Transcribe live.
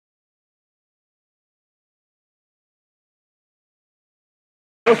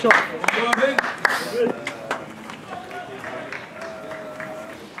Go shot.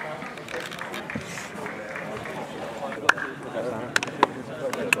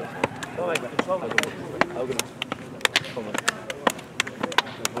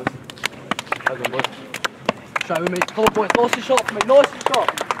 Try with me. Come on, boys. Nice and sharp for me. Nice and sharp.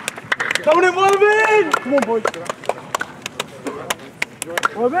 Coming in, Marvin! Come on, boys.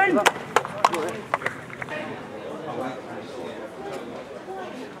 Marvin!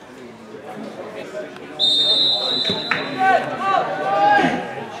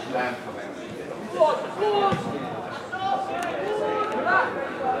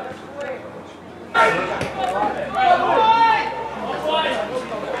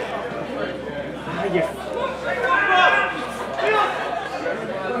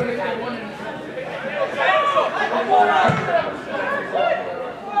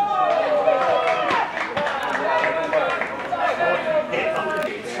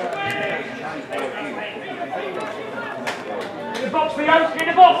 In the box, Leo! In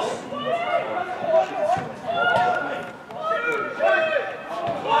the box!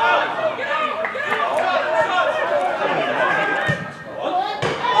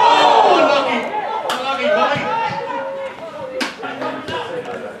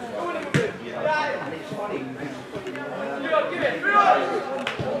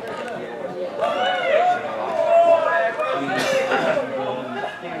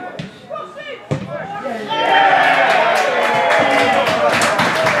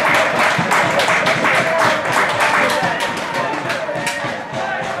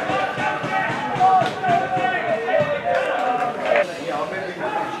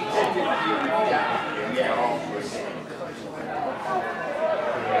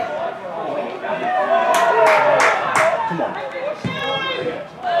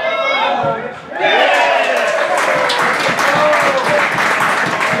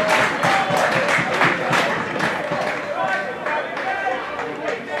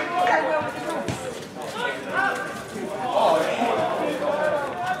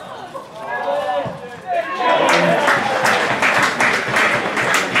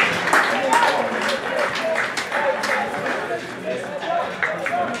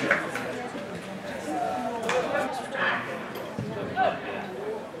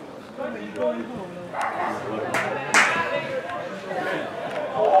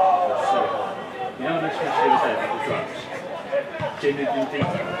 Genuinely didn't think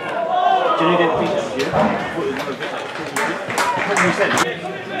that, did you? I thought it was one of the bits what you said? I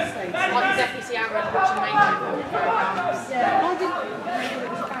can definitely see Aaron watching the main programs. Yeah, I didn't know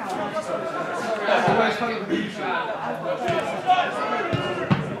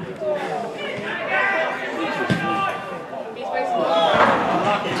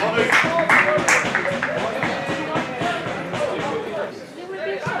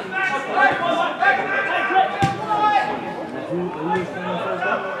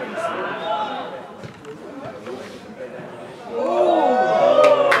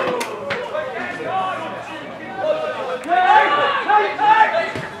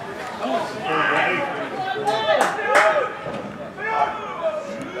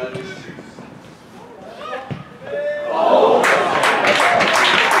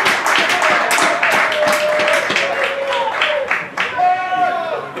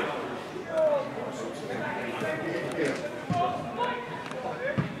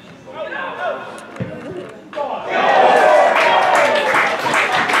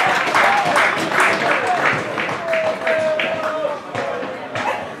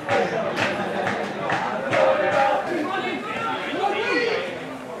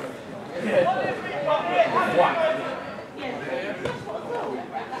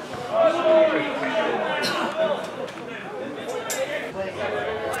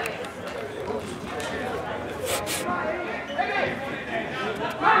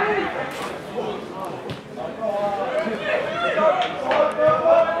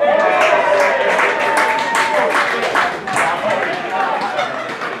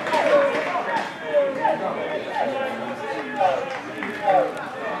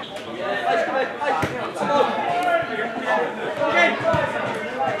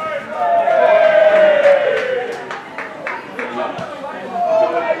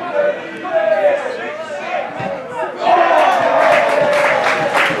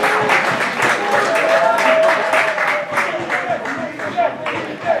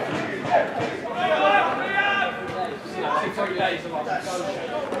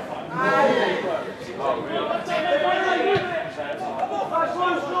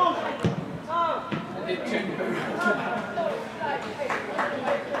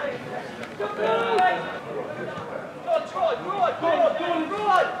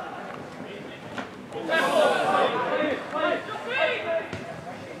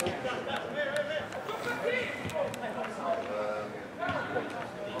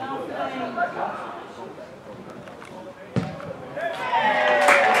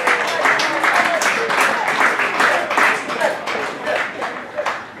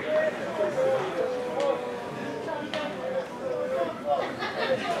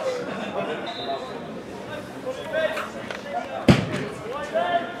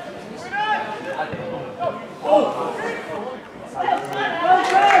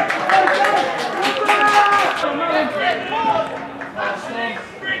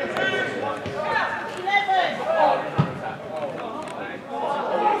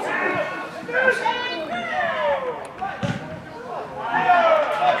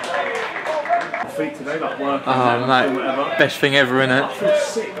working Oh now, or mate, whatever. best thing ever, innit? I feel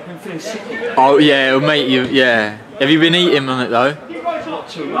sick. I've been feeling sick. Oh yeah, it'll make you, yeah. Have you been eating on it though? Not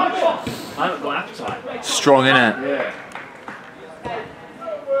too much. I haven't got appetite. Strong, innit? Yeah.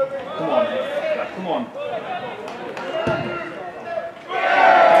 Come on, yeah, come on.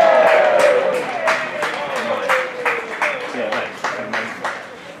 Yeah, that's amazing.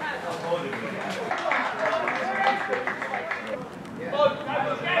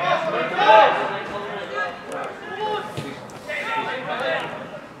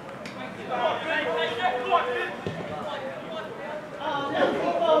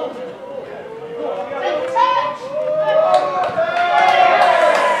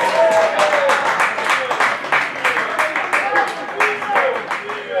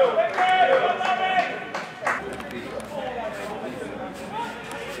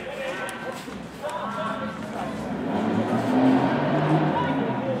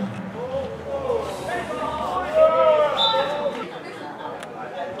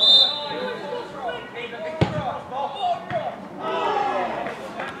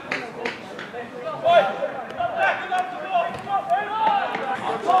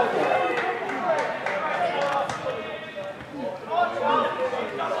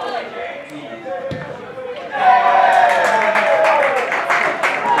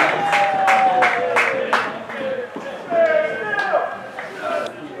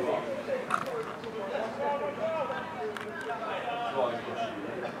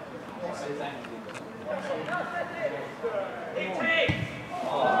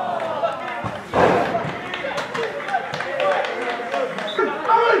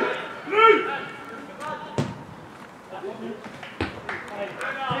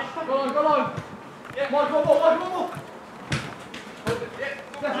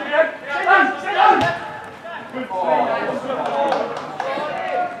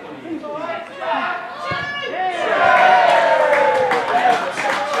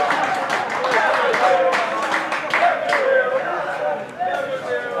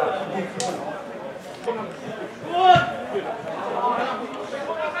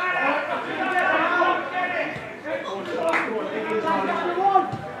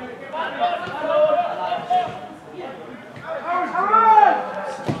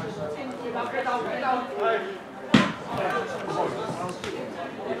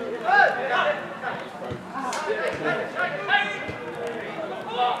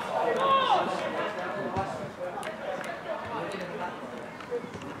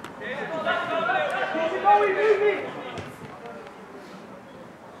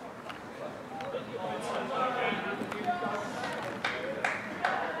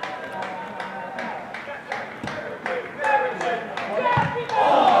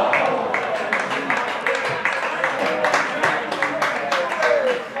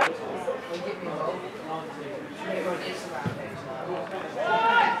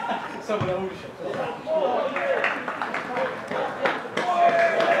 Some of the older shots.